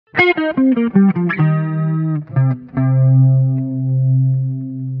In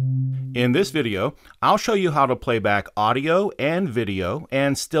this video, I'll show you how to play back audio and video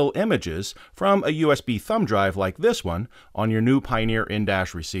and still images from a USB thumb drive like this one on your new Pioneer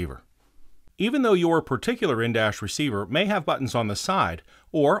in-dash receiver. Even though your particular in-dash receiver may have buttons on the side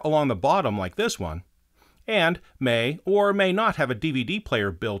or along the bottom like this one, and may or may not have a DVD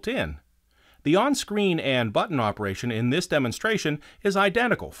player built in, the on-screen and button operation in this demonstration is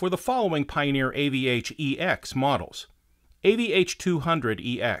identical for the following Pioneer AVH-EX models: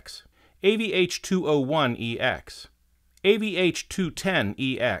 AVH-210EX, AVH-201EX,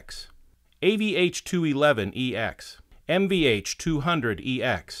 AVH-210EX, AVH-211EX,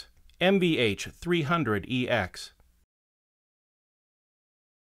 MVH-200EX, MVH-300EX.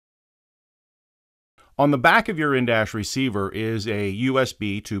 On the back of your in-dash receiver is a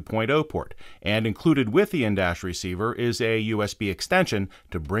USB 2.0 port, and included with the in-dash receiver is a USB extension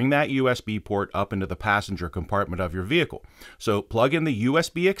to bring that USB port up into the passenger compartment of your vehicle. So plug in the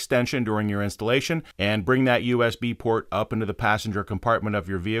USB extension during your installation and bring that USB port up into the passenger compartment of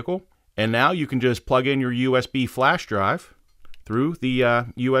your vehicle. And now you can just plug in your USB flash drive through the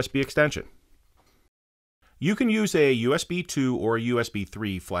USB extension. You can use a USB 2 or a USB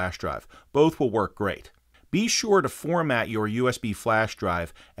 3 flash drive. Both will work great. Be sure to format your USB flash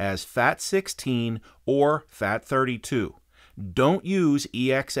drive as FAT16 or FAT32. Don't use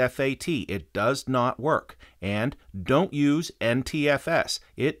EXFAT, it does not work. And don't use NTFS,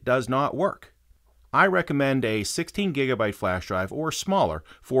 it does not work. I recommend a 16 GB flash drive or smaller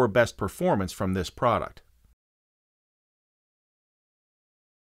for best performance from this product.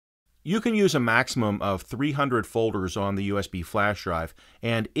 You can use a maximum of 300 folders on the USB flash drive,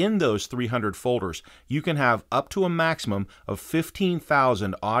 and in those 300 folders, you can have up to a maximum of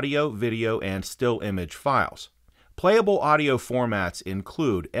 15,000 audio, video, and still image files. Playable audio formats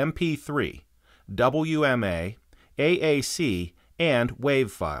include MP3, WMA, AAC, and WAV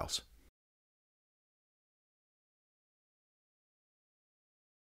files.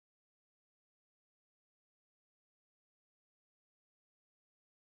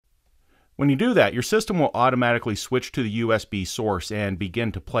 When you do that, your system will automatically switch to the USB source and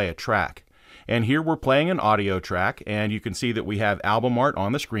begin to play a track. And here we're playing an audio track, and you can see that we have album art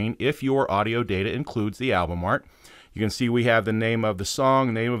on the screen if your audio data includes the album art. You can see we have the name of the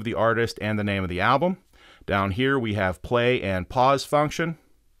song, name of the artist, and the name of the album. Down here we have play and pause function,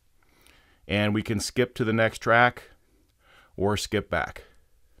 and we can skip to the next track or skip back.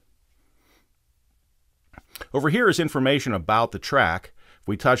 Over here is information about the track. If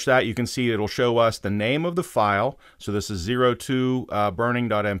we touch that, you can see it'll show us the name of the file. So this is 02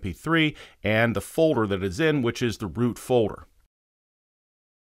 burning.mp3 and the folder that it's in, which is the root folder.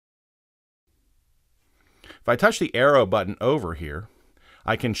 If I touch the arrow button over here,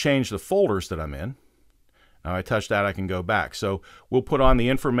 I can change the folders that I'm in. Now I touch that, I can go back. So we'll put on the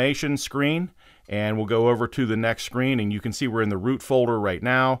information screen and we'll go over to the next screen, and you can see we're in the root folder right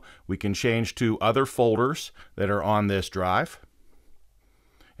now. We can change to other folders that are on this drive,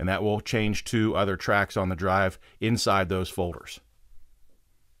 and that will change to other tracks on the drive inside those folders.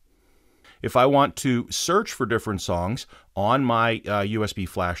 If I want to search for different songs on my USB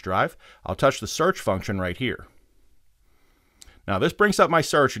flash drive, I'll touch the search function right here. Now this brings up my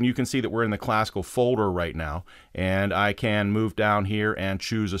search, and you can see that we're in the classical folder right now, and I can move down here and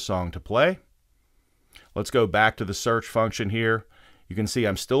choose a song to play. Let's go back to the search function here. You can see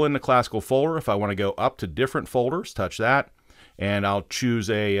I'm still in the classical folder. If I want to go up to different folders, touch that. And I'll choose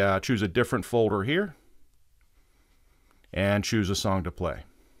a different folder here and choose a song to play.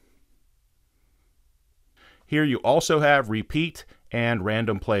 Here you also have repeat and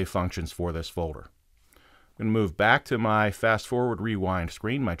random play functions for this folder. I'm going to move back to my fast forward rewind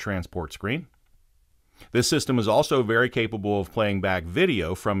screen, my transport screen. This system is also very capable of playing back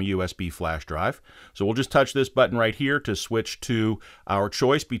video from a USB flash drive. So we'll just touch this button right here to switch to our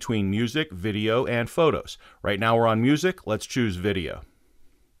choice between music, video, and photos. Right now we're on music. Let's choose video.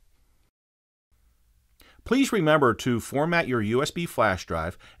 Please remember to format your USB flash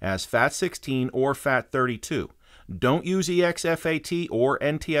drive as FAT16 or FAT32. Don't use EXFAT or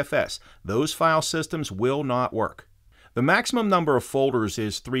NTFS. Those file systems will not work. The maximum number of folders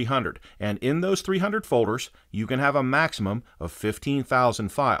is 300, and in those 300 folders, you can have a maximum of 15,000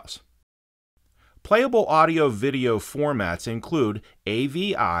 files. Playable audio-video formats include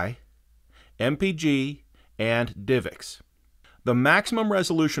AVI, MPG, and DivX. The maximum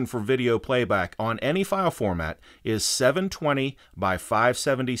resolution for video playback on any file format is 720 by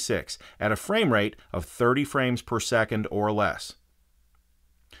 576 at a frame rate of 30 frames per second or less.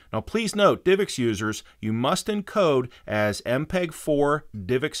 Now please note, DivX users, you must encode as MPEG-4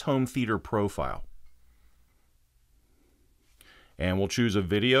 DivX Home Theater profile. And we'll choose a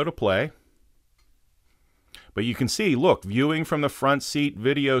video to play. But you can see, look, viewing from the front seat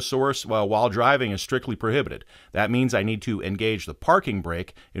video source while driving is strictly prohibited. That means I need to engage the parking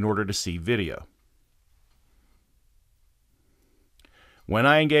brake in order to see video. When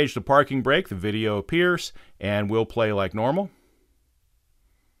I engage the parking brake, the video appears and will play like normal.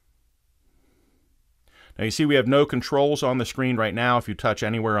 Now you see we have no controls on the screen right now. If you touch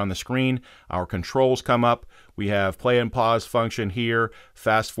anywhere on the screen, our controls come up. We have play and pause function here,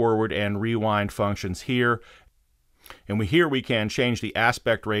 fast forward and rewind functions here. And here we can change the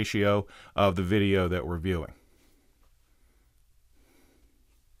aspect ratio of the video that we're viewing.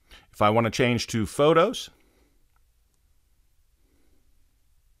 If I want to change to photos,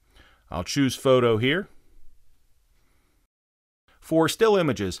 I'll choose photo here. For still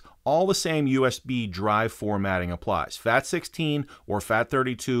images, all the same USB drive formatting applies, FAT16 or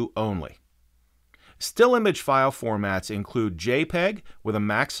FAT32 only. Still image file formats include JPEG with a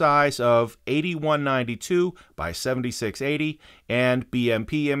max size of 8192 by 7680 and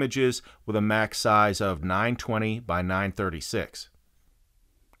BMP images with a max size of 920 by 936.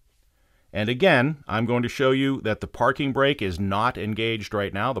 And again, I'm going to show you that the parking brake is not engaged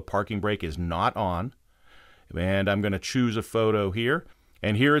right now. The parking brake is not on. And I'm going to choose a photo here.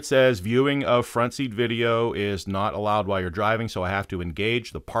 And here it says viewing of front seat video is not allowed while you're driving, so I have to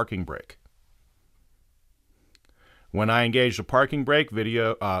engage the parking brake. When I engage the parking brake,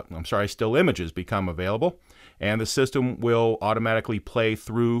 still images become available, and the system will automatically play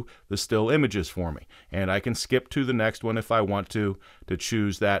through the still images for me. And I can skip to the next one if I want to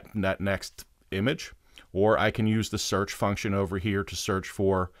choose that next image, or I can use the search function over here to search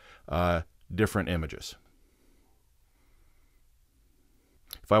for different images.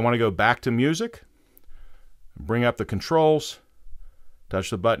 If I want to go back to music, bring up the controls, touch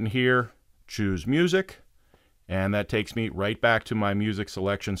the button here, choose music, and that takes me right back to my music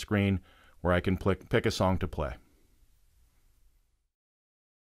selection screen where I can pick a song to play.